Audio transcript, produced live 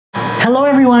Hello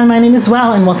everyone, my name is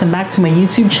Whel and welcome back to my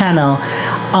YouTube channel.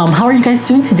 How are you guys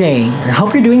doing today? I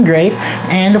hope you're doing great,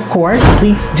 and of course,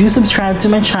 please do subscribe to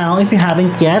my channel if you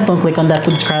haven't yet. Don't click on that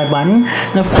subscribe button,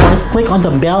 and of course, click on the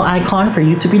bell icon for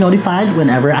you to be notified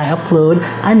whenever I upload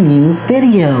a new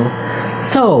video.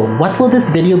 So, what will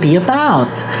this video be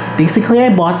about? Basically,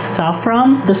 I bought stuff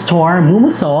from the store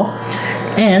Mumuso,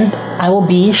 and I will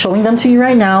be showing them to you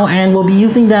right now, and we'll be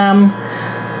using them.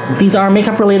 These are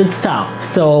makeup related stuff,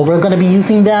 so we're gonna be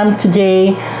using them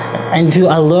today and do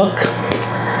a look,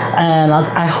 and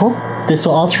I hope this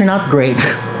will all turn out great.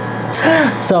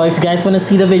 So if you guys want to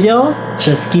see the video,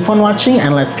 just keep on watching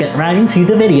and let's get right into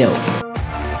the video.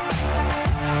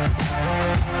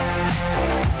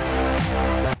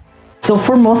 So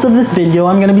for most of this video,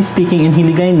 I'm gonna be speaking in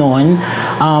Hiligay noon,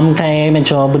 kaya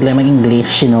medyo budlay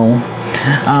mag-English, you know.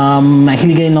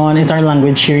 Hiligay noon is our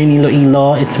language here in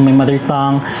Iloilo. It's my mother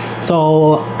tongue.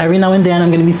 So every now and then, I'm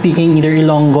gonna be speaking either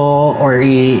Ilonggo or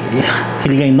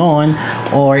Hiligay noon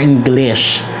or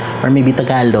English or maybe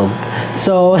Tagalog.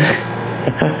 So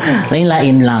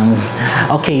lain-lain lang.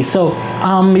 Okay, so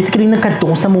basically nagkadto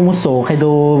ko sa Mumuso kay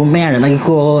do mayroon lagi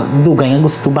ko dugay nga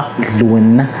gusto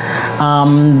baklon.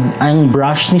 Ang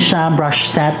brush ni siya, brush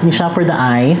set ni siya for the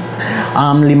eyes.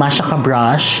 Lima siya ka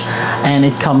brush, and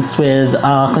it comes with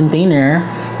a container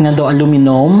nga do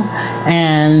aluminum,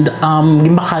 and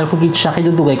gimbakal ko gid siya kay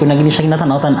dugay ko nagini siya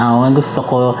ginatanaw-tanaw ang gusto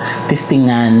ko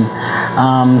testingan.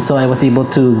 So I was able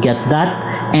to get that,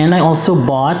 and I also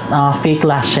bought fake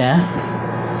lashes.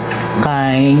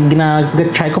 Kay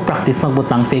try ko practice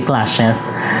magbutang fake lashes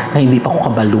kay hindi pa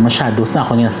ko kabalo masyado sa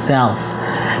ako niya self.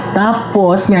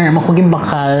 Tapos meron ako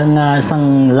gimbakal nga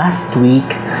isang last week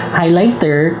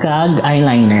highlighter kag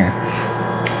eyeliner.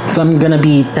 So I'm gonna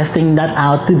be testing that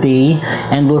out today,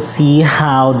 and we'll see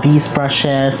how these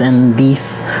brushes and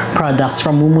these products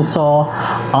from Mumuso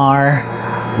are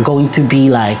going to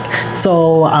be like.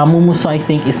 So Mumuso, I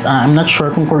think is I'm not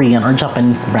sure kung Korean or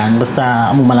Japanese brand,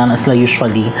 basta amumala na sila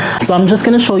usually. So I'm just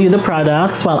gonna show you the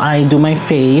products while I do my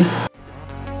face.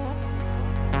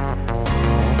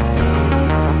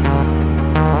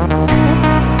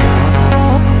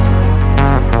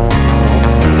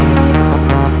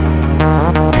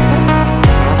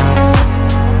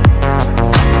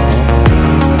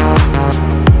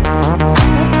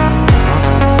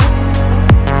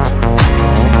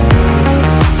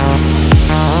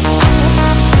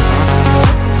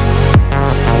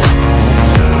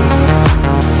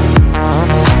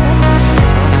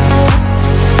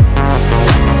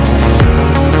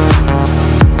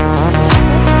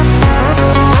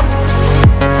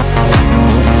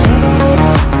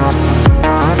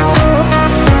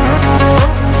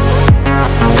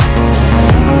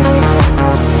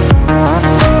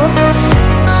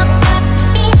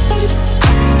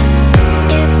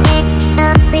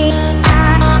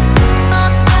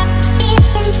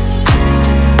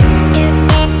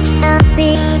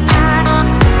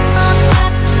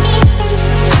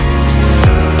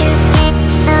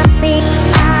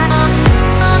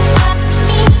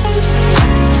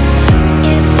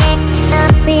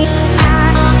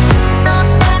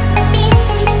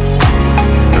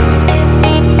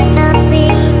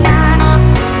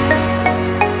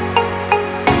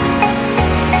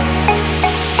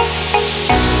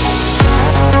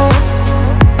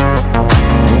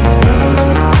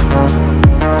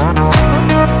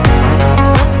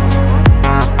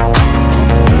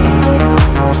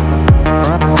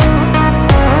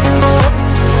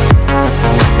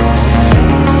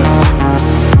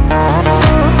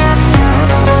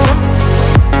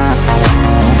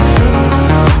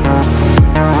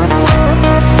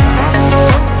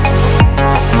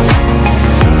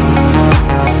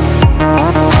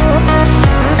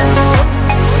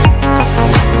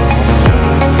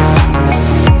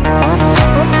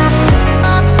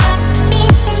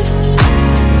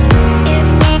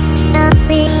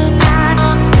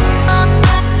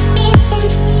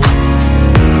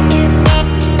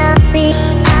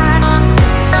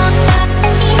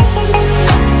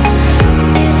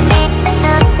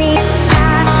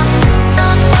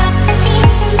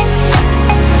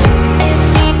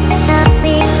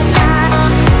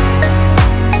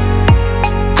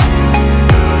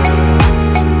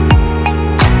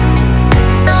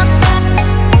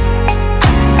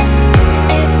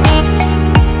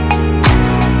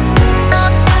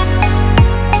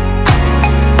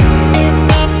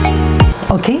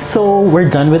 Okay, so we're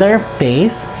done with our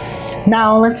face.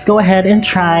 Now, let's go ahead and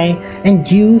try and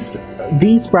use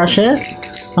these brushes.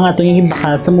 Ang atong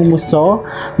ibakal sa Mumuso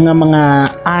nga mga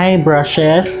eye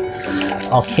brushes.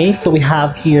 Okay, so we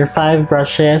have here 5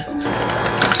 brushes.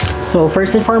 So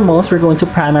first and foremost, we're going to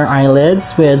prime our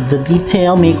eyelids with the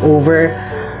Detail Makeover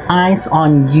Eyes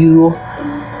on You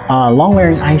long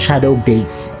wearing eyeshadow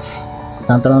base.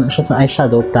 Tantanan siya sa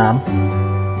eyeshadow tab.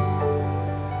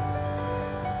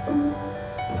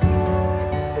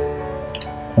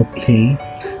 Okay.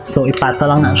 So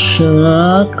ipata lang na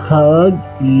siya kag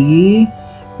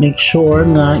make sure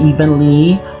na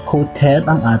evenly coated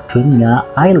ang aton nga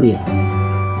eyelids.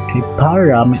 Okay,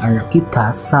 para may ara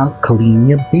kita sa clean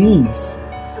nga base.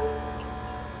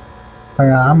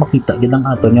 Para makita gid ang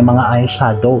aton nga mga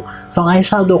eyeshadow. So ang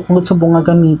eyeshadow kung gusto mo nga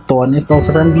gamiton is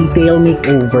also from Detail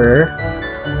Makeover.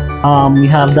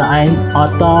 We have the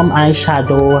Autumn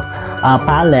Eyeshadow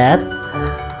palette,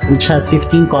 which has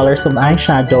 15 colors of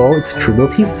eyeshadow. It's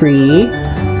cruelty-free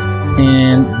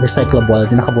and recyclable.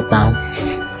 Di nakabutang.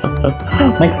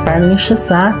 Ma-expire siya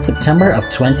sa September of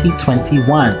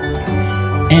 2021.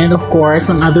 And of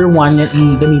course, ang other one nga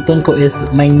gamiton ko is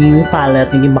my new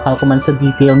palette. Hindi bakal ko man sa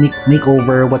Detail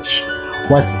Makeover, which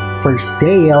was for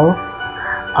sale.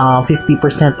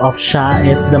 50% off siya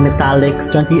is the Metallics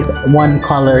 21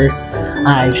 colors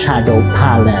eyeshadow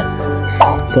palette.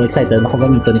 So excited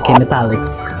ako gamiton ni kay Metallics.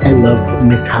 I love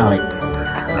Metallics.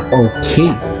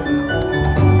 Okay.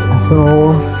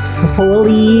 So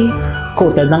fully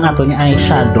coated ng ato niya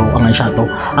eyeshadow, ang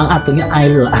ato niya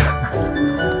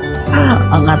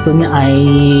ang ato niya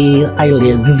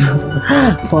eyelids.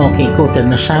 Okay,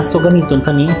 coated na siya. So gamiton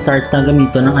kami, start na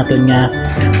gamiton ang ato niya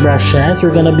brushes.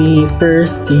 We're gonna be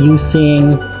first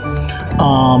using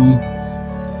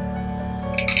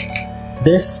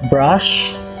this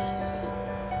brush.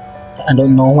 I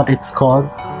don't know what it's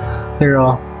called,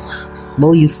 pero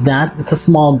we'll use that. It's a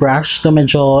small brush. So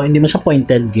medyo hindi mo siya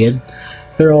pointed gid,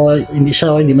 pero hindi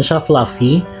mo siya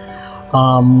fluffy.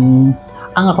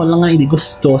 Ang ako lang nga hindi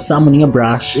gusto sa amo nga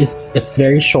brush is it's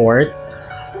very short,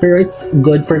 pero it's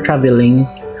good for traveling.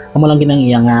 Amo lang ginang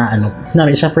iya nga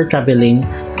namin siya for traveling.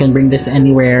 You can bring this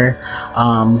anywhere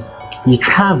you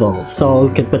travel, so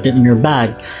you can put it in your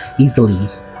bag easily.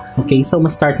 Okay, so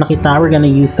ma-start na kita. We're gonna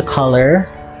use the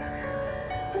color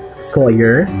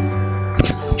Sawyer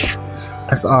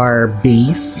as our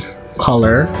base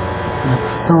color.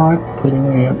 Let's start putting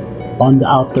it on the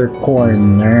outer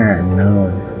corner.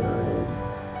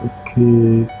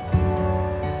 Okay.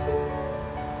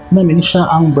 Namin siya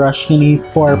ang brush ni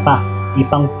for pack,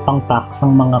 pang-pack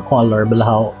sang mga color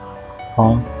balahaw.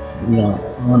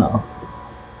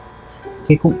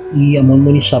 Okay, kung i-amon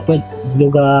mo ni siya, pwede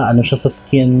luga siya sa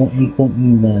skin mo kung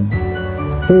inan.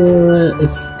 But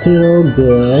it's still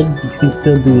good. You can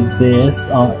still do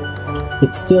this.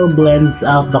 It still blends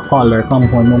out the color kung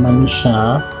mo man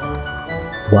siya.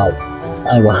 Wow.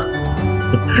 Ay, wow.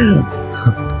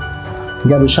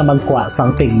 Gabi siya magkuha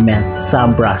sang pigment sa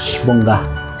brush, bongga.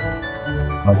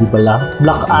 Di bala?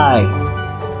 Black eye.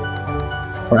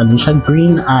 Or siya,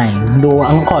 green eye. Though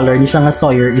ang color ni siya nga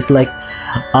Sawyer is like,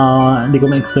 hindi ko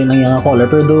ma-explain ang yung color,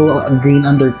 pero though green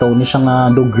undertone ni siya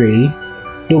nga do gray.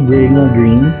 Do gray nga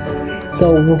green.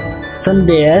 So, from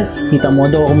this, kita mo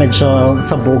daw medyo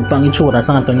sabog pang itsura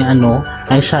sa nga nga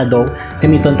eyeshadow.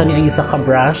 Gamiton tani ang isa ka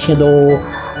brush nga daw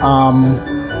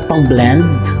pang blend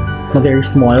na very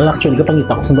small. Actually, kapag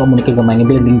kita ko saan mo ni kagamay ng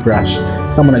blending brush.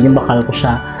 So, muna yung bakal ko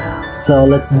siya. So,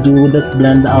 let's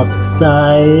blend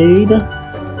outside.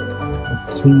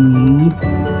 Okay.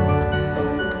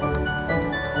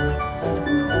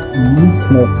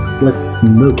 Smoke. Let's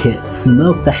smoke it.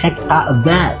 Smoke the heck out of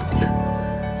that.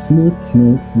 Smoke.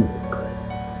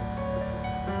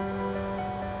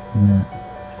 Yeah.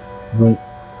 Right.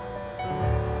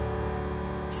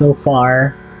 So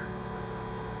far,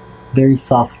 very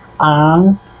soft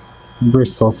ang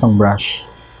bristles ng brush.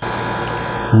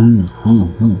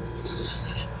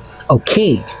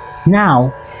 Okay,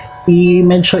 now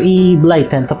medyo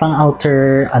i-blighten to pang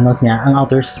outer ang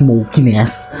outer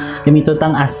smokiness. Gamito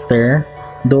tang aster,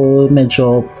 though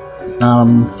medyo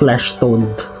flesh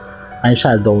toned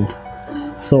eyeshadow.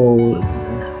 So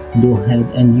go ahead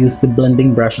and use the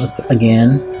blending brushes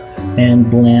again and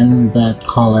blend that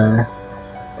color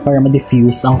para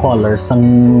ma-diffuse ang colors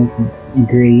ang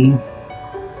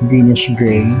greenish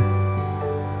gray.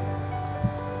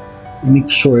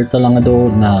 Make sure talaga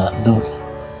na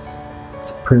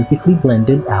it's perfectly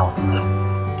blended out.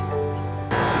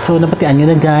 So napatian nyo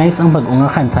na guys ang bagong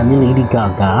kanta ni Lady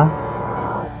Gaga.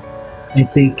 I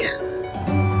think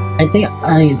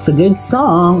it's a good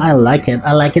song. I like it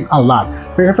a lot.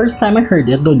 For the first time I heard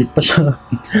it, though di pa siya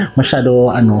masyado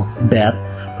bet.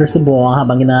 First of all,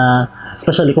 habang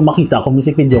especially kung makita ko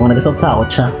music video kung nagasaot-saot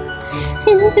siya.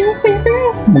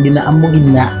 Magina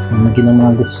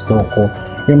mga gusto ko.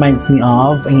 Reminds me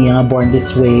of Born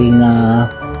This Way na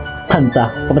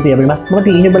kanta. Pamatiyan ba?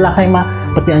 Pamatiyan nyo bala kayo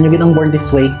patian nyo ginang Born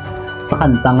This Way sa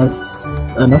kantang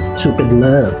Stupid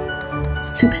Love.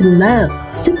 Stupid Love.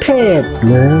 Stupid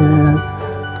Love.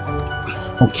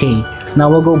 Okay,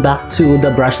 now we'll go back to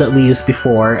the brush that we used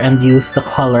before and use the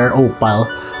color Opal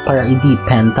para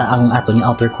i-deepen ta ang ato yung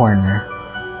outer corner.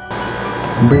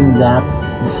 Bring that,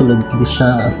 isulod kiti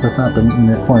siya hasta sa ato yung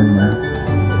inner corner.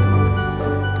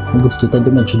 Gusto tayo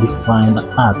medyo define ang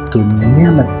ato niya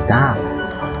mata.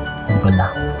 Ang pala.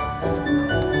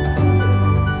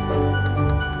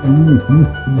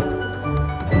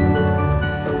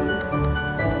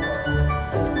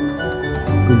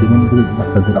 Pwede mo nagulog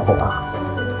basta din ako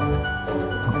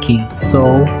Okay,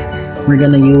 so we're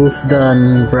gonna use the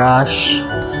brush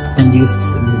and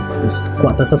use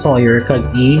kuwata sa Sawyer kag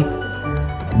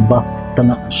buff ta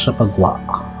na siya pagwa.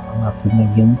 Ang ating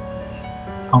naging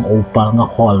ang opal nga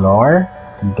color.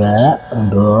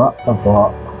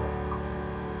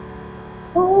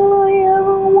 All I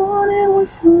ever wanted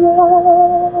was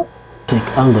love. Take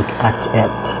a look at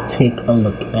it. Take a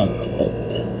look at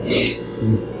it.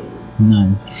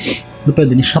 Yan.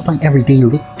 Pwede ni siya pang everyday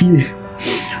look.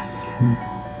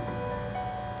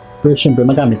 Pero syempre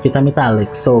magamit kita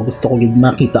metallic, so gusto ko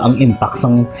makita ang impact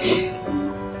ng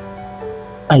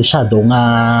eyeshadow nga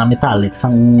metallic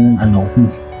sang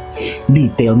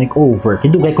detail makeover.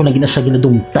 Kidugay ko na gina siya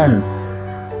ginadumtan.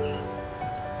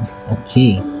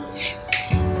 Okay.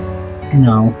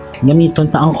 Now, gamiton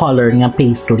ta ang color nga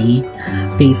paisley.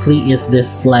 Paisley is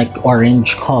this like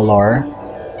orange color.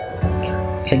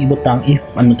 Kaya ibutang if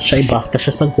siya i-buff ta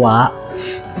siya sa gwa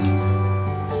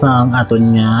sang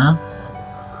aton nga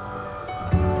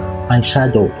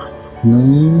eyeshadow.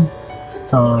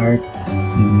 Start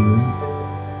here.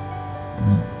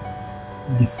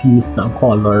 Diffuse na ang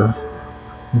color.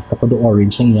 Gusto ko do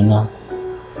orange ang yan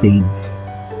fade.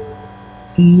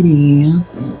 Fading.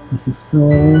 This is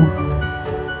so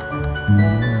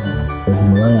nice.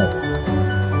 Fabulous.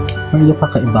 Pero yung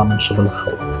kakaiba man siya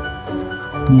balakaw.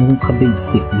 Yung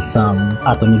ka-basic bisang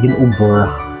ato na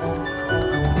ginubor.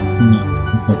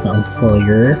 Ito ang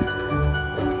Sawyer.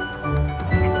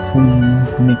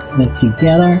 Mix it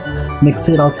together, mix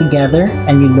it all together,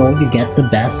 and you know you get the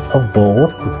best of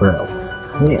both worlds.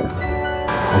 Yes.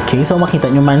 Okay, so makita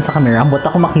nyo man sa camera. Buat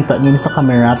ako makita nyo sa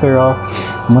camera, pero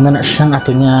muna na siyang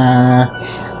ato niya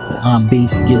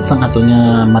base gills ang ato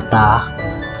niya mata.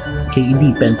 Okay,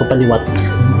 i-deepen ko paliwat.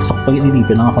 Gusto ko pag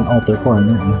i-deepen ang akong outer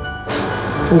corner.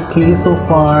 Okay, so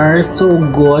far, so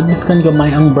good. Biskan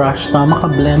gamay ang brush ta,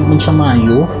 maka-blend man siya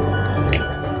mayo.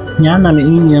 Yan,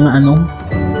 namin yung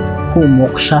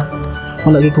humok siya.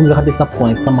 Malagi kong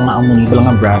gaka-disappoint sa mga amunibal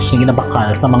nga brush yung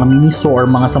ginabakal sa mga Mumuso or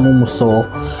mga sa Mumuso.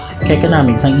 Kaya ka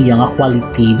namin isang iya nga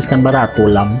quality, biskan barato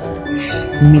lang.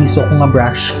 Mumuso ko nga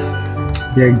brush,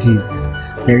 very good,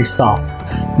 very soft.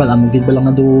 Balamugid ba lang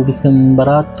na do, biskan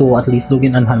barato, at least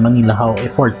dugin anhan Manila how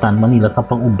effortan Manila sa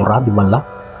pang-ubra, di ba la?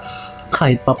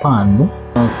 Kahit pa paano.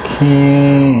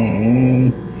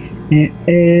 Okay.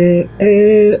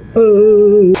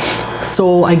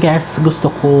 So, I guess gusto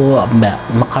ko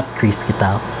makat crease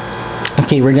kita.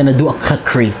 Okay, we're gonna do a cut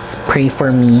crease. Pray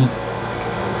for me.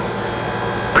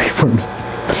 Pray for me.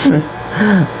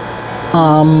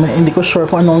 Hindi ko sure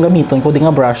kung ano ang gamiton ko di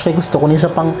nga brush. Kaya gusto ko ni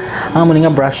siya pang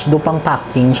nga brush do pang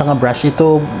packing siya nga brush.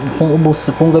 Ito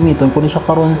kung gamiton ko ni siya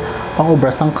karon pang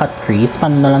ubras ang cut crease.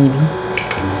 Paano na lang ni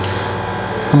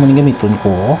amo ni gamiton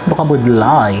ko. Do ka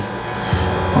budlay.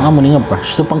 Ang amo ni nga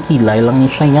brush do pang kilay lang ni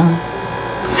siya yan.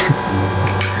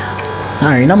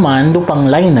 Ay naman, do pang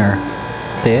liner.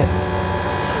 Te.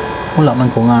 Wala man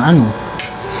ko nga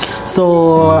So,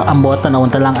 ang buhat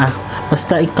tanawon ta lang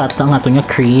basta i-cut ang ato nga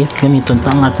crease, gamiton ta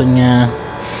ang ato nga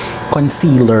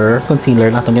concealer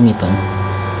na atong gamiton.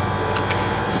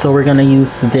 So, we're gonna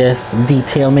use this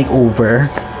detail makeover.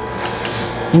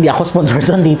 Hindi ako sponsored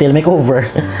sa detail makeover.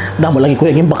 Damo lagi ko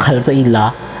yung bakal sa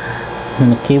ila.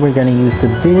 Okay, we're gonna use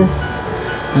this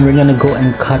and we're gonna go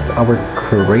and cut our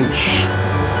crease.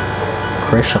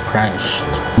 Crushed.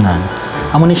 Nan.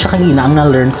 Amo ni siya kanina ang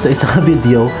na-learn ko sa isang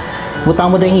video. Butang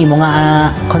mo dahil imo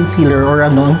nga concealer or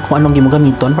kung anong imo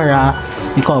gamiton para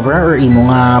i-cover or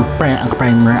imo nga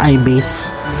primer,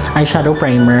 eyeshadow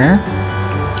primer.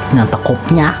 Nang takop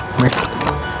niya.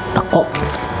 Takop.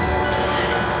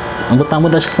 Ang butang mo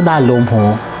dahil siya sa dalom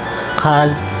ho.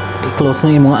 Kag i-close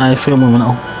mo imo nga eyes mo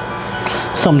na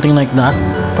something like that.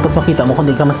 Tapos makita mo kung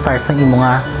di ka ma-start sa imo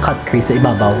nga cut crease sa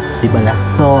ibabaw, di ba la?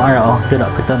 So, pero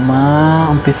kita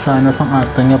umpisa na sa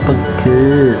ato nga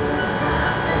pag-cut.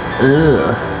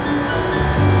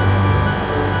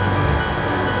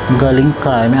 Galing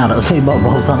ka, may ara sa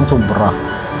ibabaw sang sobra.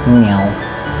 Nyaw.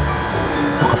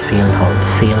 Naka-feel how to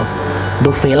feel. Do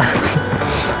fail.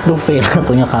 Do fail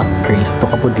ito yung crease. Ito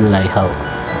kapudlay how.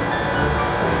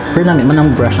 Pero namin man ang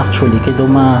brush actually. Kaya do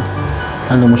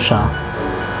ano mo siya.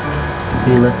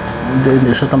 Okay,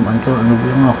 hindi siya tamaan ko. Ano ba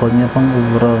yung ako niya pang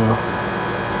ubra.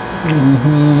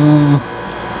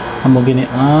 Amo gini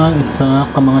ang isa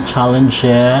ka mga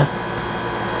challenges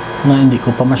na hindi ko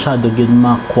pa masyado gin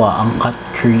makuha ang cut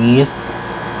crease.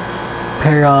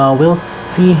 Pero we'll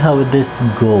see how this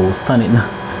goes. Tani na.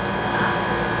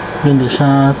 Hindi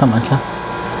siya tamaan siya.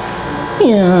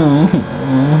 Yeah.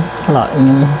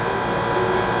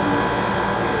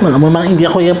 Wala mo man, hindi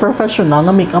ako yung professional na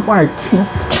makeup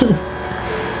artist.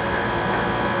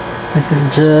 This is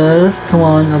just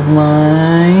one of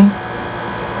my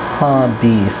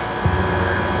hobbies.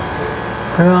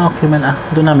 Pero okay man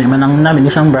doon namin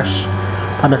siyang brush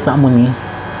para sa amo ni.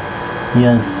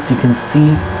 Yes, you can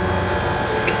see.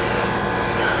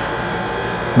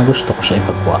 Nagusto ko siya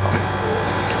ipagwa.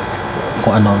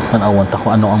 Kung ano, tanawon ta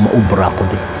kung ano ang maubra ko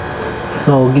di.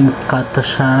 So, ginkata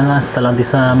siya nasta lang di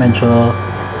sa medyo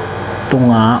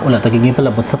tunga, wala tagiging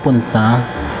palabot sa punta.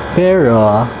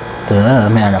 Pero,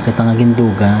 may ara kita nga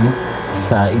gindugan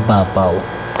sa ibabaw.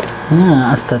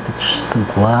 Nga, aesthetic siya sa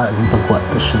gwa. Yung pagwa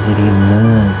to siya diri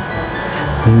na.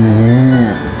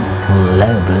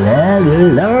 Blah, blah,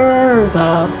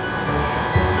 blah.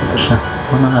 Ano siya?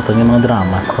 Ano natin yung mga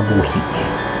drama sa kabuhi.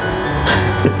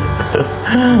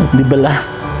 Di bala?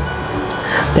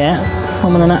 Kaya,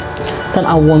 mamana na,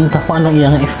 tanawon ta kung anong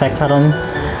iyang effect karon.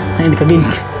 Ay, hindi kagin.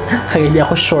 Kaya hindi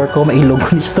ako sure kung mailog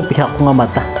ko niya sa piha ko nga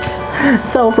mata.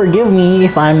 So, forgive me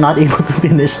if I'm not able to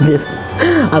finish this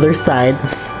other side.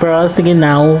 Pero I was thinking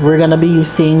now, we're gonna be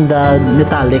using the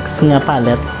metallics nga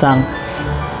palette sang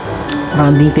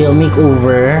detail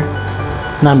makeover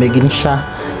na begin siya.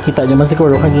 Kita nyo man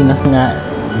siguro kaginas nga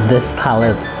this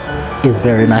palette is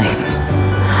very nice.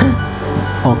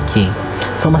 Okay.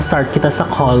 So, ma-start kita sa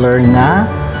color nga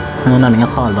ano namin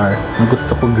nga color.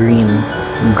 Gusto ko green.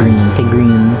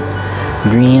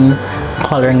 Green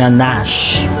color nga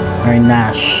Nash or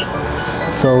Nash.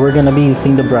 So we're gonna be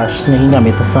using the brush na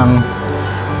ginamit sang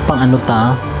pang ano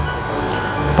ta,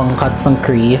 pang cut sang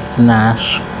crease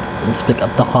Nash. Let's pick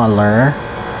up the color.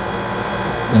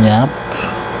 Yep.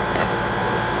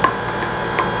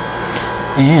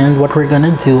 And what we're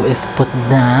gonna do is put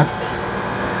that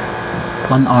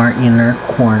on our inner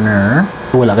corner.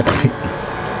 Wala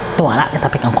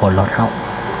katapik ang color. How?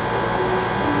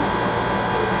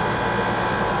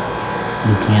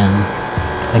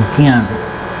 Again.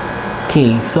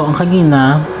 Okay, so ang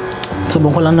kagina,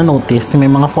 subong ko lang na-notice may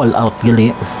mga fallout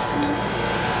gali.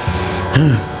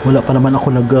 Wala pa naman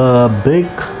ako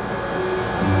nag-bake.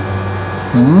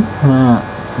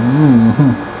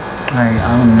 Ay,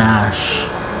 ang Nash.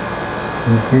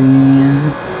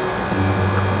 Green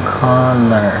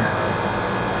color.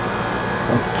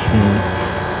 Okay.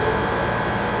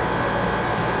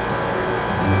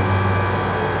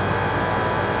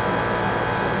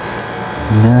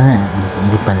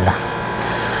 Hindi pala.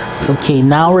 So, okay,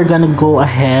 now we're gonna go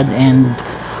ahead and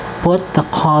put the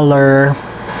color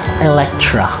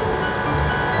Electra.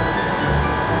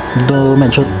 Though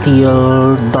medyo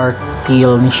teal, dark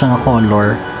teal ni siya na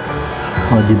color.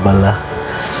 O, di bala?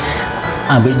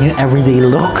 Abit niyo everyday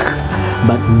look.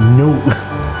 But no.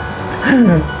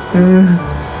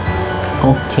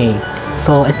 Okay,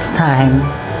 so it's time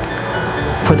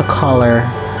for the color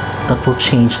that will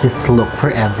change this look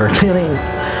forever.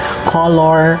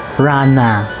 Color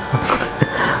Rana.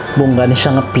 Bongga ni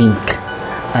siya nga pink.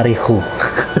 Ariho.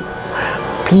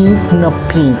 Pink na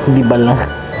pink, di ba lang?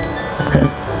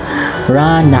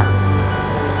 Rana.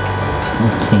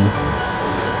 Okay.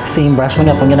 Same brush mo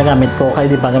nga pag ginagamit ko,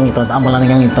 kaya di ba gamiton? Wala na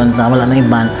gamiton, wala na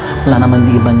iban. Wala naman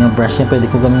di iban yung brush niya,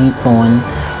 pwede ko gamiton.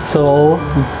 So,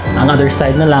 ang other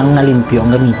side na lang na limpyo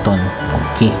ang gamiton.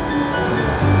 Okay.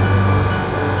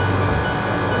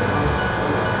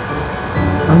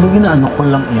 Ang ginaano ko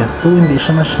lang is, hindi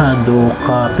siya masyado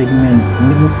ka-pigment.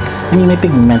 Hindi may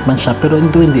pigment man siya, pero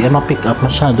hindi ma-pick up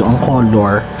masyado ang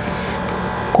color.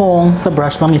 Kung sa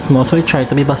brush lang mismo, so I try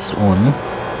to be bason.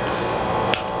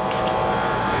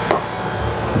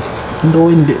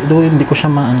 Hindi ko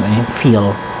siya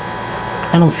feel.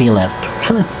 I don't feel it.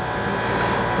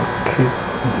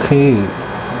 Okay.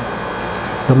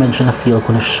 Medyo na-feel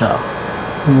ko na siya.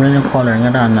 Yung color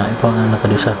nga Rana, ito ang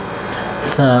nakali siya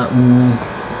sa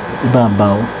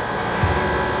ibabaw.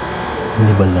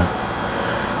 Hindi ba lang?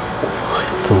 Oh,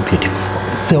 it's so beautiful.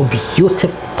 So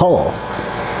beautiful.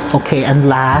 Okay, and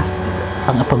last,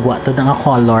 ang apagwa to ng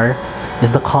color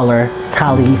is the color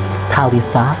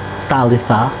Talitha.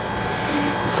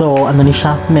 So, ano ni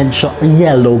siya? Medyo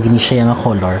yellow gini siya yung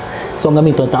color. So ang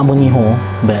gamito ta amo ni ho,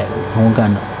 be, ho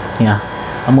gano. Yeah.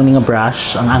 Amo ni nga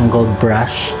brush, ang angled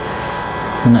brush.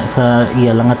 Na sa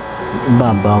iya lang at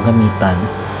babaw gamitan.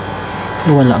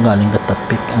 Wala galing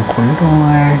katapik ang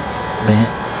color. Be.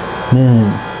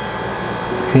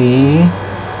 Okay.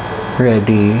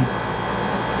 Ready.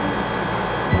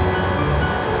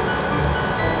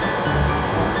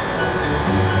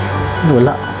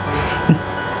 Wala.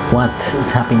 What is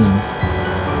happening?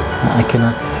 I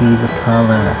cannot see the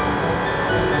color.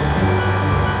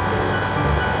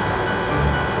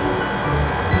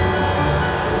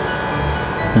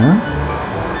 Huh?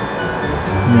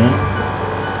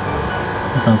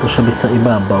 Tanto siya bisa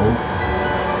ibabaw.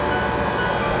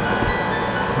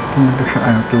 Hindi siya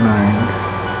outline.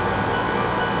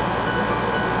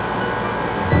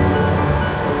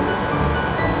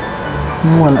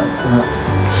 Wala.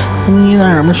 Hindi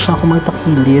naman siya kung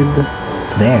magtakilid.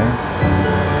 There.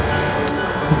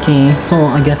 Okay, so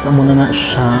I guess amo na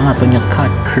siya ato niya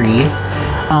cut crease.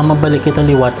 Mabalik kita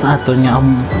liwat sa ato niya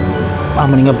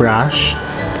amo nga brush.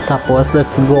 Tapos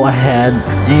let's go ahead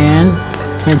and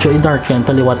medyo i-darken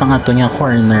taliwat ang ato niya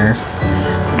corners.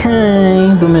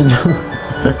 Okay, medyo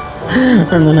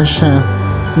ano na siya.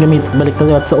 Balik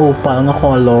taliwat sa opal nga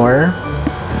color.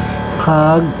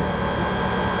 Kag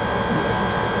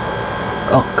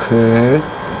okay.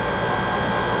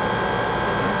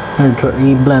 Medyo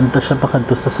i-blend ta siya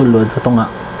pakadto sa sulod. So ito nga,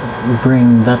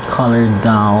 bring that color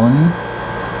down.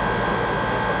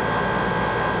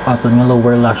 Ato nga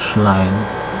lower lash line.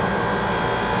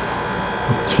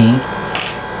 Okay.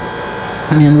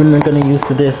 And when we're gonna use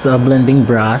this blending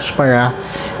brush para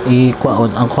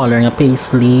i-kwaon ang color nga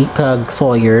paisley kag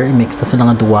sawyer, i-mix ta sila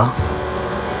nga duwa.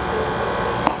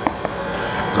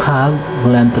 Kag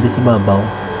blend ta di sa babaw.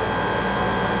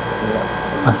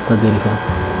 Hasta diri ka.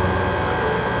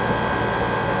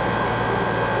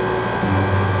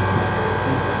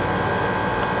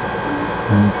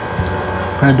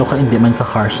 Para do ka hindi man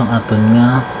ka-harsh ang aton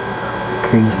nga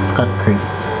crease, cut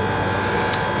crease.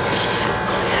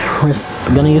 We're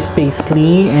gonna use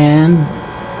paisley and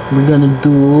we're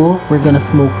gonna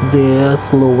smoke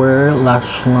this lower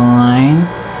lash line.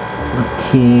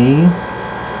 Okay.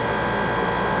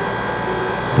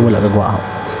 Wala gagawa ako.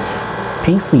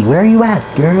 Paisley, where are you at,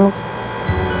 girl?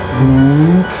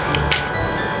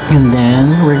 And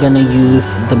then we're gonna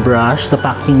use the brush, the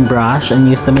packing brush, and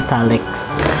use the metallics.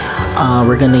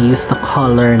 We're gonna use the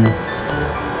color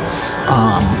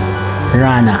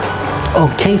Rana.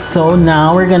 Okay, so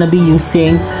now we're gonna be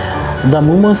using the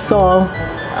Mumuso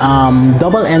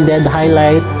double-ended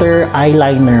highlighter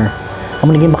eyeliner.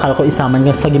 Ang naging bakal ko isaman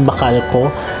nga sa gimbakal ko.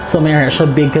 So mayroon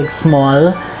siya big kag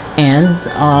small, and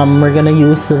we're gonna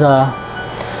use the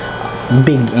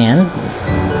big end.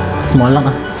 Small lang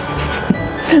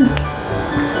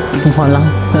small lang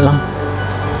na lang.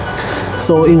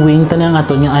 So i-wing ta na nga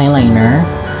ato yung eyeliner.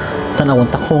 Tanawon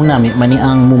ta kung nami mani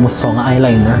ang Mumuso nga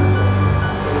eyeliner.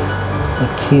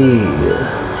 Okay.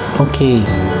 Okay.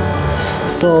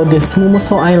 So this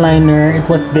Mumuso eyeliner, it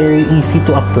was very easy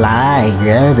to apply.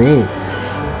 Ready.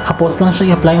 Hapos lang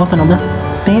siya i-apply. O tanong na.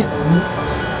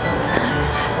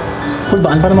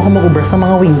 Kulbaan para mo mag-ubra sa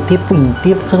mga wingtip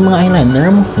kag mga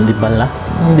eyeliner mo. Hindi pala.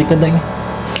 Hindi ka dahil.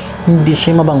 Hindi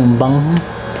siya mabangbang.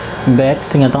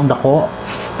 Bex, singatang dako.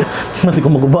 Masih ko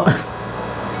maguba.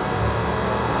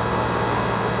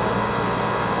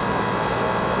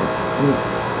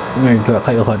 Medyo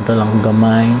kayo kanta lang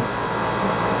gamay.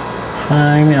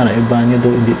 Ay, may ara iba niyo do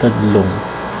hindi tadlong.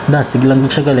 Dasig lang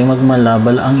siya galing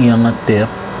magmalabal ang iyang tip.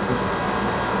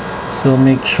 So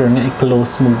make sure nga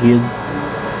i-close mo gid.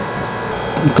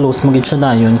 I-close mo gid siya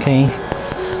dayon kay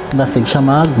dasig siya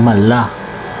magmala.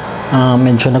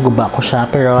 Medyo naguba ko siya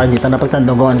pero hindi ta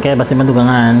napagtandugon kaya basi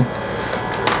madugangan.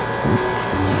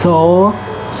 So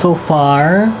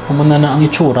far, muna na ang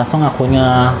itsura sa ako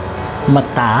nga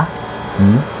mata.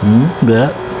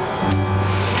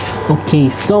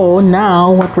 Okay, so now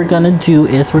what we're gonna do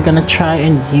is we're gonna try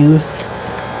and use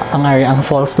ang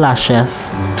false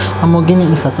lashes. Amo gini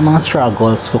isa sa mga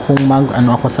struggles ko kung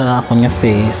mag-ano ako sa ako nga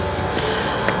face.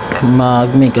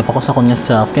 Mag-makeup ako sa akong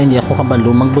self kaya hindi ako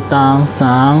kabalo magbutang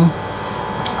sang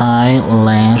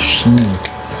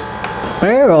eyelashes.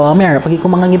 Pero mayroon pag ko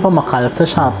mga gipamakal sa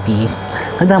Shopee,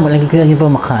 nagdamo lang gid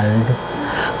gipamakal.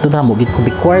 Dudamo gid ko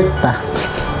bikwarta.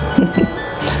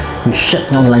 Shit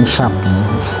nga online shopping.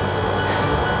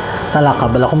 Talaka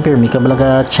bala kung pirmi ka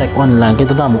bala check online kay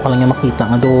dudamo ka lang nga makita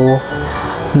nga do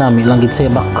nami lang gid sa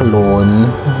baklon.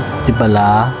 Di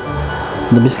bala?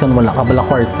 Dabis kan wala ka bala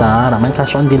kwarta, raman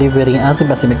cash on delivery ate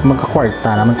basi may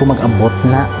magka-kwarta naman kung mag-abot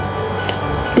na.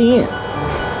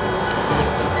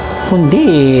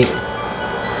 Kundi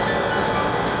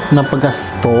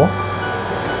napagasto.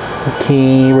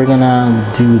 Okay, we're gonna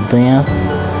do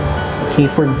this. Okay,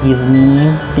 forgive me.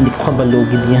 Hindi ko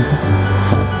kabalugid yan.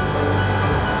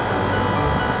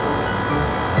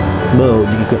 Bo,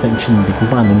 hindi ko kaintindi kung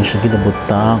paano niya siya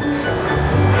ginabutang.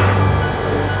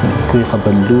 Hindi ko yung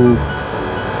kabalug.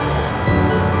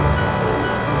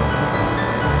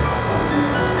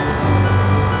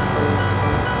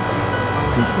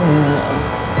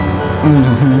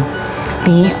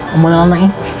 Umala na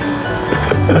eh.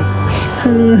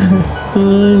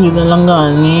 Hindi na lang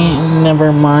gani.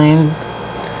 Never mind.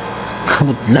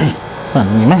 Kabudlay.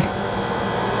 Paano naman?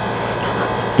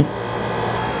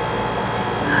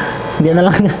 Hindi na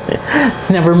lang.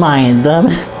 Never mind.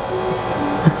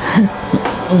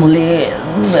 Muli.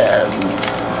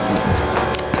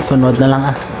 Sunod na lang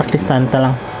ah. Praktisanta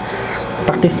lang.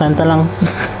 Praktisanta lang.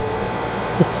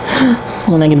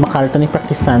 Muna naging bakalto ni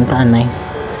praktisanta anay.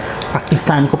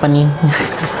 Praktisan ko pa ni.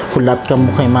 Hulat ka mo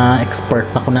kay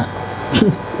ma-expert na ko na.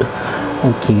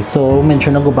 Okay, so medyo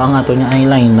naguba nga ito niya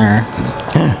eyeliner.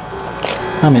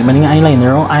 May maning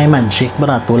eyeliner o eye magic.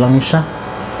 Barato lang siya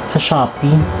sa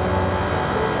Shopee.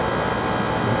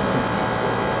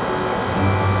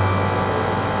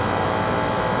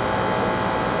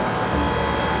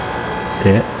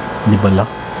 Di ba lang?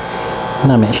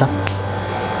 Nami siya.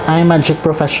 Eye Magic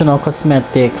Professional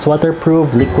Cosmetics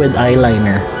Waterproof Liquid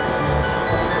Eyeliner.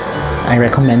 I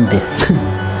recommend this.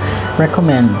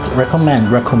 recommend.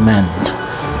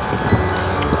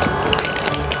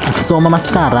 So,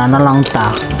 mamaskara na lang ta.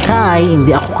 Kay,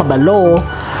 hindi ako kabalo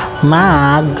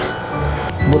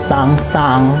butang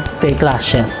sang fake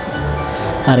lashes.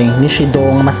 Ari,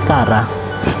 Nishidong mascara.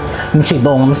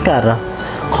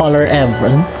 Color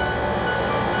Evan.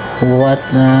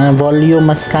 Volume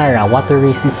mascara, water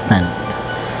resistant.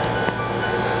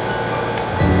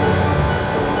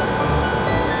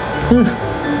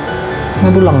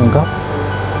 Nadulangga.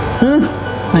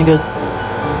 My God.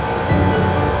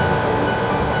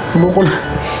 Subuko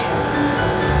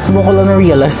lang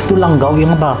na-realize tulanggaw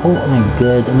yung baho. Oh my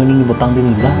God, ano yung ibutang din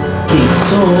nila? Okay,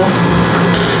 so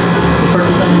before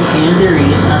kita mag-end the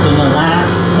race, ato na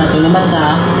last, sa ato na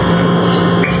mata,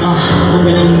 I'm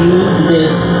gonna use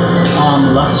this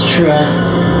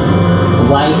lustrous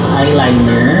white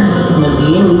eyeliner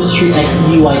naging Lustre X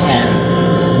BYS.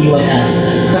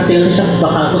 Kasi ito siya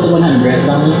baka ko to 100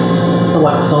 lang sa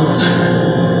Watsons.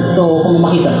 So kung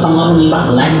makita ka nga kung yung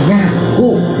bakla niya,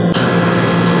 go!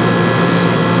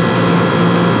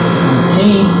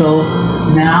 Okay, so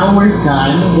now we're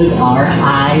done with our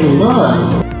eye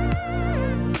look.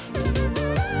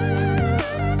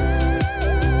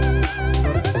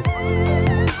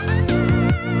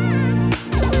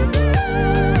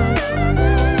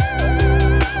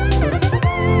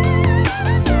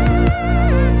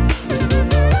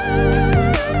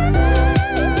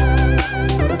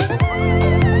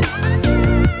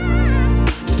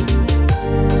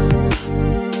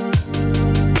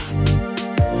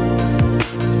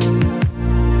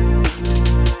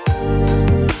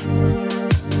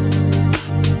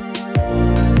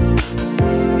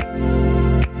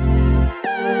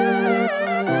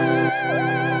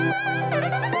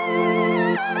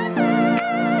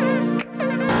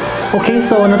 Okay,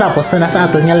 so natapos na nasa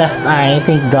ato niya left eye.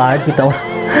 Thank God. Kita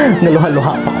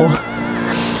naluha-luha pa ko.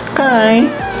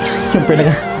 Okay. Siyempre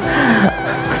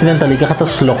accidentally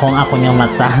kakatuslo ko ang ako niyang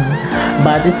mata.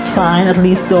 But it's fine. At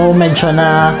least though, medyo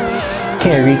na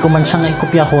carry ko man siyang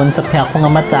ikupyahon sa piya ko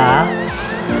nga mata.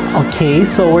 Okay,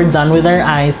 so we're done with our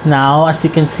eyes now. As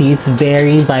you can see, it's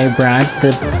very vibrant.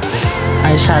 The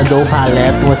eyeshadow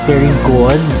palette was very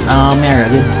good.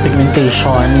 Meron good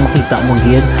pigmentation, makita mo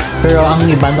gid. Pero ang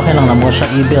iba no kailangan mo siya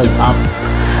i-build up.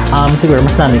 Siguro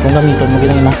mas nami kung gamiton mo gid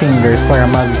ang imong fingers para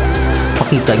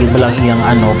magpakita gid ba lang iyang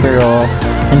ano. Pero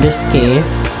in this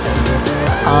case,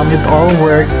 it all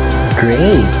worked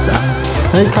great.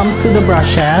 When it comes to the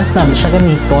brushes, nami siya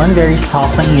gamiton. Very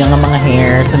soft ang iyang mga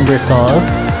hairs and bristles.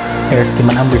 Hairs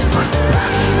man ang bristles.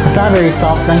 Basta very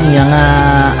soft ang iyang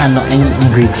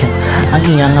ingredient. Ang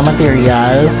iyang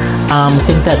material,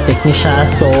 synthetic ni siya,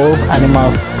 so animal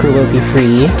cruelty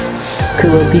free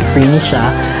ni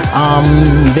siya.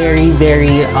 Very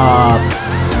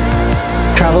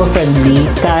travel friendly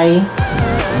kay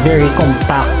very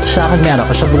compact siya. Kag meron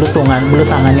pa siya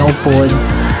bulutangan niya upod.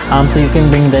 So you can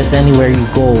bring this anywhere you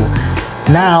go.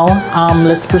 Now,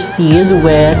 let's proceed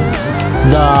with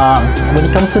when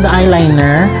it comes to the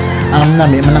eyeliner.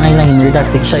 Nami man ang eyeliner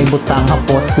dasig siya ibutang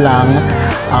hapos lang.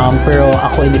 Pero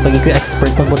ako hindi pag ko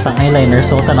expert magbutang eyeliner,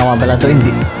 so tanawa bala to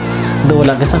hindi. Do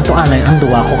wala gasan to anay ang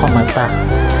duwa ko ka mata.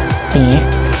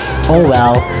 Oh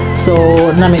well. So,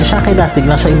 namin siya kay dasig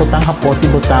na siya ibutang hapos,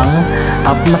 ibutang.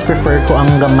 Mas prefer ko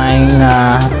ang gamay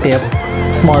na tip,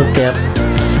 small tip.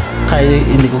 Kaya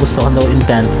hindi ko gusto daw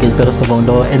intense kid, pero subong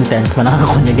daw intense man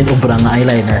nakakakonyagin ubra nga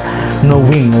eyeliner, no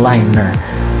wing liner.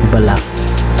 Bala.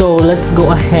 So, let's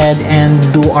go ahead and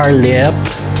do our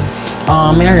lips.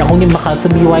 Mayroon akong gimbakal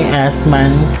sa BYS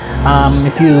man.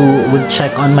 If you would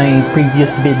check on my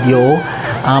previous video,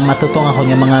 matutong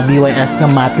ako yung mga BYS na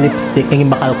matte lipstick na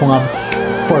gimbakal ko nga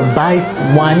for buy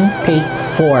 1 take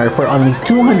 4 for only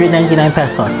 299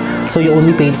 pesos. So, you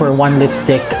only paid for 1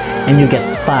 lipstick and you get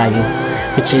 5,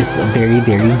 which is very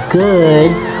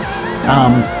good.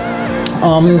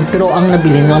 Pero ang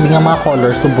nabili namin nga mga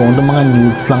colors subong do mga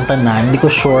nudes lang tanan. Hindi ko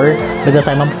sure by the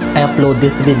time I upload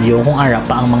this video kung ara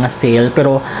pa ang mga sale,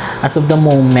 pero as of the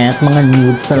moment mga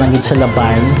nudes na lang yun siya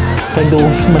laban. Kaya do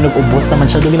manag-ubos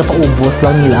naman siya, do ginapaubos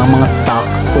lang nila ang mga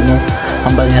stocks kuno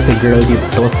hambal niya to girl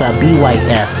dito sa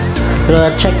BYS. Pero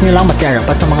check nyo lang, masiara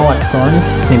pa sa mga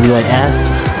Watsons, may BYS.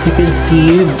 As you can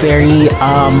see, very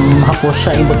hapos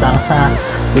siya ibutang sa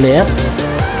lips.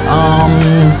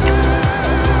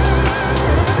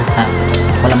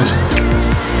 Wala man siya.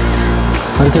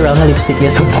 Natural na lipstick niya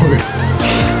sa pore.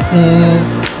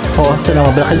 Ito na,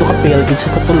 mabalakil do ka-pale siya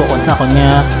sa tulokon sa ako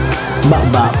niya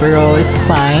baba. Pero it's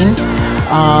fine.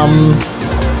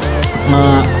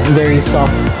 Very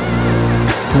soft.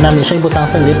 Namin siya ibutang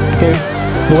sa lips. Pero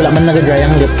wala man nag-dry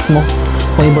ang lips mo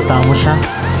kung ibutang mo siya.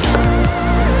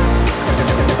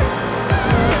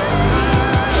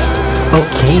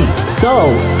 Okay,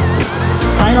 so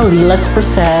finally, let's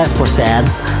proceed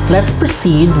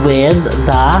with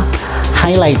the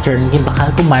highlighter na bakal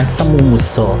ko man sa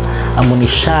Mumuso. Amo ni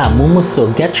siya,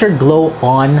 Mumuso Get Your Glow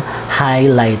On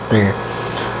Highlighter.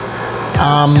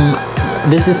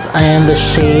 This is in the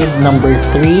shade number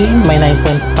 3. May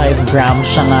 9.5 grams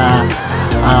siya nga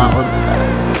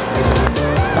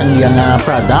ang iyang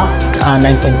product.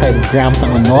 9.5 grams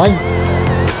ang unod.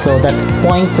 So that's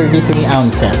 0.33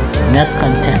 ounces net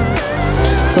content.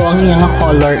 So ang iyang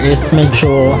color is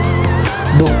medyo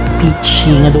do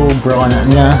peachy nga do brown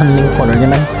nga haning color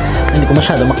naman. Hindi ko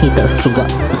masyado makita sa suga.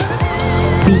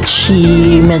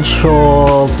 Peachy,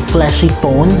 medyo fleshy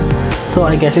tone. So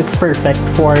I guess it's perfect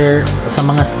for sa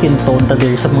mga skin tone ta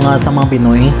diri sa mga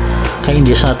Pinoy. Kaya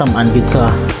hindi siya tamaan gid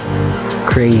ka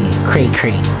cray.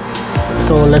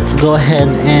 So let's go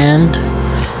ahead and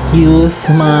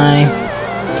use my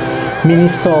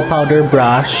Mumuso powder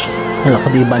brush. Wala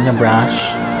ko diba niya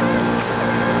brush.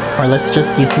 Or let's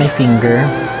just use my finger.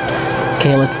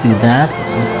 Okay, let's do that.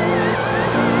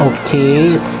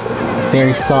 Okay, it's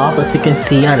very soft. As you can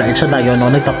see, alright siya dayo, no?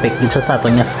 Nagtapik din siya sa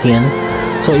ato niya skin.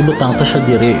 So, ibutang to siya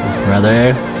diri.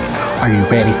 Brother, are you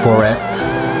ready for it?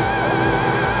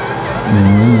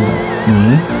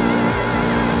 See?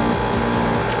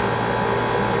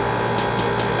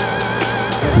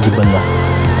 Hindi ba la?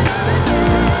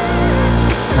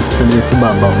 Nasa diri sa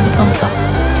babaw, ibutang ta.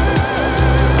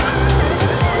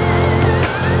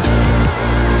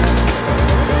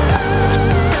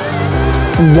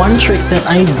 One trick that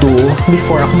I do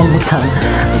before ako magbutang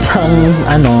sa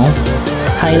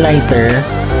highlighter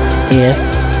is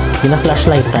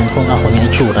gina-flashlightan kung ako niya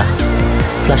itsura.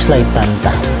 Flashlightan ta.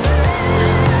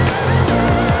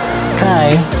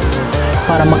 Kay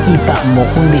para makita mo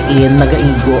kung diin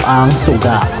nagaigo ang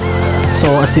suga.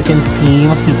 So as you can see,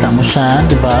 makita mo siya,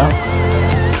 di ba?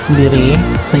 Diri,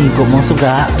 naigo mo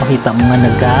suga, makita mo nga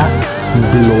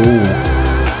naga-glow.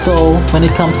 So, when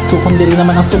it comes to kung diri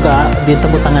naman ang suga, dito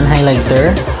butangan highlighter,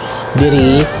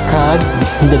 diri, kag,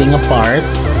 diri nga part.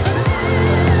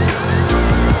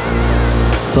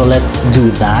 So, let's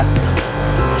do that.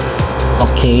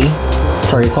 Okay.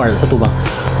 Sorry, Carl, sa tubang.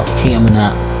 Okay, amo na.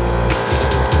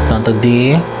 Tantag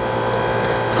di,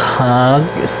 kag,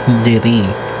 diri.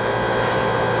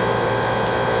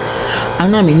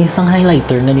 Ang namin, isang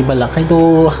highlighter na nibala, kaya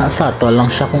do, sato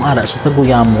lang siya kung ara siya sa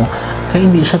guya mo. Kaya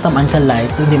hindi siya tamaan ka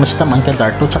light, hindi mo siya tamaan ka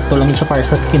dark. Tsakto lang siya para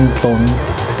sa skin tone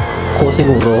ko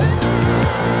siguro.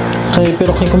 Kaya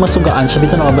pero kaya kung masugaan siya,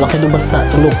 bito na kabala kayo basta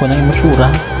tulog ko na yung masyura.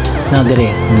 Na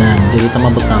dire ta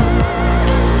mabutang.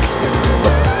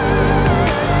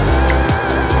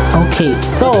 Okay,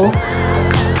 so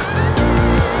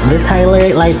this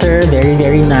highlighter,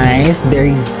 very nice,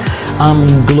 very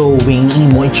glowing.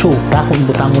 Ang mo itsura kung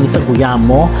ibutang mo ni sa guya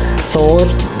mo. So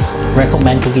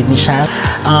recommend ko gid ni siya.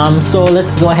 So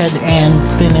let's go ahead and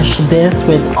finish this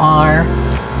with our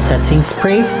setting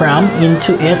spray from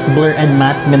Into It Blur and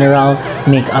Matte Mineral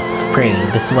Makeup Spray.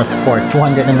 This was for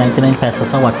 299 pesos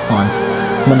sa Watsons.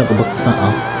 Managubos sa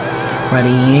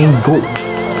Ready, go!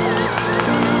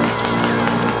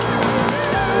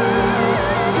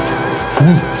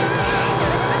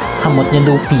 Hamot niya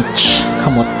daw peach.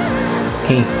 Hamot.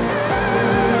 Okay.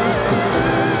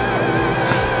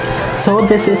 So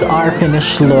this is our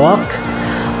finished look.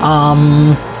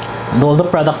 All the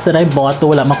products that I bought,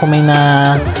 wala man ko may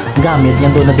na gamit,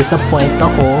 yan doon na-disappoint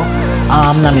ako.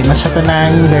 Namin man siya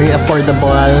tanan, very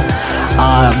affordable,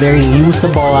 very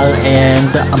usable,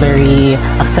 and very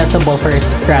accessible for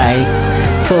its price.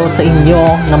 So sa inyo,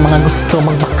 na mga gusto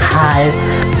magbakal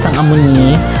sang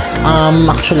amuni,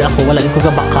 actually ako, wala ko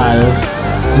gabakal.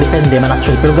 Depende man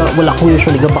actually, pero wala ko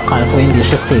usually gabakal kung hindi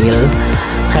siya sale.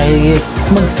 Kaya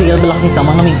mag-sale ba lang isang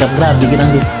mga makeup, grabe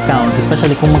ginang discount,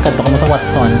 especially kung magkanto ka mo sa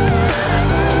Watsons.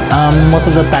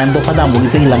 Most of the time, doon kadamo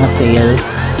isa ilang sale.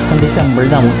 Sa December,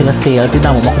 damo sila sale,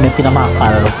 pinamo mo kung may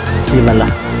pinamakal. Di ba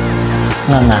la?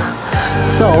 Nga.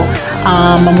 So,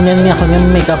 mamunan niya ako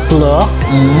yung makeup look.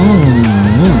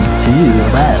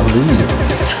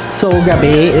 So,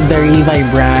 grabe, very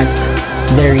vibrant,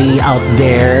 very out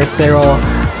there, pero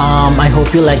I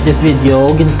hope you like this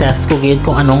video. Gintest ko gid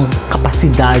kung anong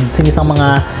kapasidad sa isang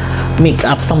mga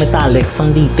makeup, sa metallic, sa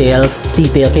detail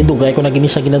kay dugay ko na gini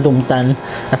siya ginadumtan,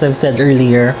 as I've said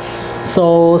earlier.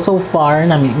 So far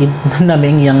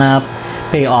namin yung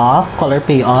payoff, color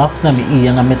payoff, namin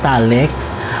yung metallics.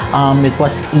 It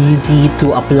was easy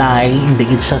to apply, hindi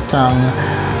gid siya sang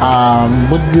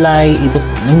budlay,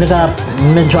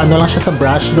 medyo ano lang siya sa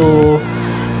brush do.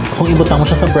 Kung ibutang mo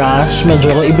siya sa brush,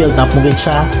 medyo i-build up mo gid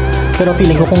siya. Pero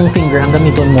feeling ko kung finger ang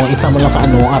gamiton mo, isa mo lang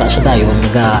kaano, ara siya dayon,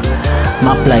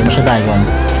 ma-apply mo siya dayon.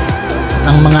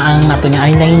 Ang ato niya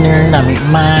eyeliner, nami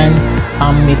man,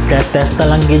 may test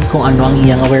lang gid kung ano ang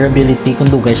iyang wearability,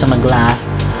 kung dugay siya mag-last.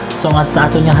 So nga sa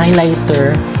ato niya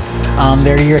highlighter,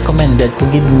 very recommended ko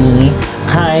gid ni,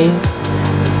 kay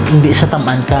hindi siya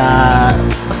tamaan ka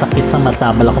sakit sa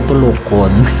mata, bala kong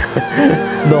tulukon.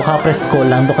 Do ka presko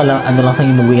lang, do ka lang, ano lang sa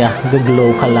imuya, do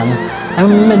glow ka lang. I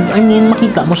mean,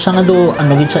 makita mo siya nga do,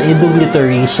 ano gid siya, do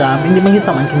glittery siya. Hindi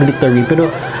makita man kang glittery,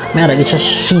 pero mayroon gid siya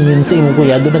sheen sa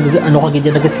imuya, do ano ka gid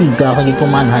nagasiga, ka gid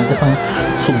kumanhan kasang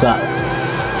suga.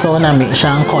 So nami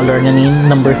siya ang color niya ni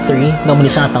number 3, daw mo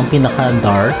siya atang pinaka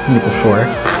dark, hindi ko sure.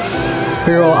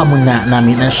 Pero amo na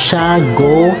namin na siya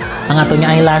go. Ang ato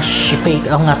niya eyelash fake,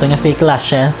 ang ato niya fake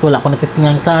lashes, wala ko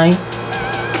na-testingan kay,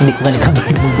 hindi ko ganit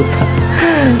kamay bubutan.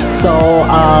 So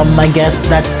I guess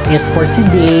that's it for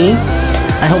today.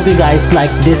 I hope you guys like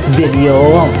this video.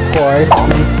 Of course,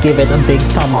 please give it a big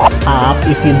thumbs up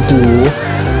if you do.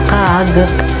 Kag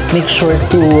make sure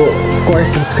to, of course,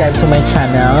 subscribe to my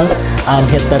channel.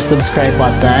 Hit that subscribe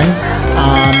button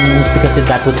because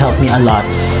that would help me a lot.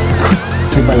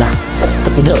 Diba la?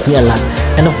 That would help me a lot.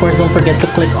 And of course, don't forget to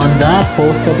click on the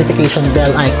post notification bell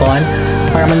icon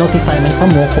para ma-notify man ka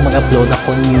mo kung mag-upload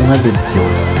ako new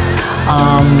videos.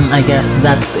 I guess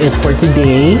that's it for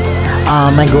today.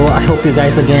 I hope you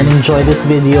guys again enjoy this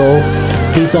video.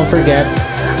 Please don't forget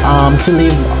to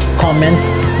leave comments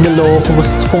below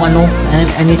kung ano, and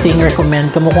anything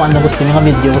recommend kamo kung ano gusto niyo nga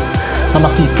videos na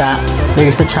makita. There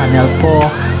is a channel po.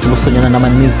 Gusto niyo na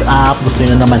naman makeup, gusto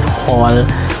niyo na naman haul,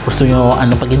 gusto niyo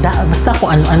ano pagida, basta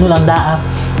kung ano lang daa,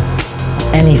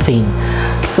 anything.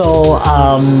 So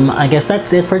I guess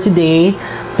that's it for today.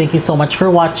 Thank you so much for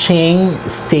watching.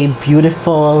 Stay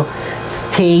beautiful,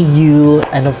 stay you,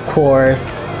 and of course,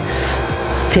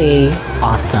 stay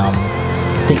awesome.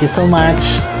 Thank you so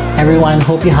much, everyone.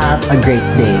 Hope you have a great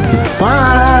day.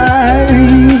 Goodbye.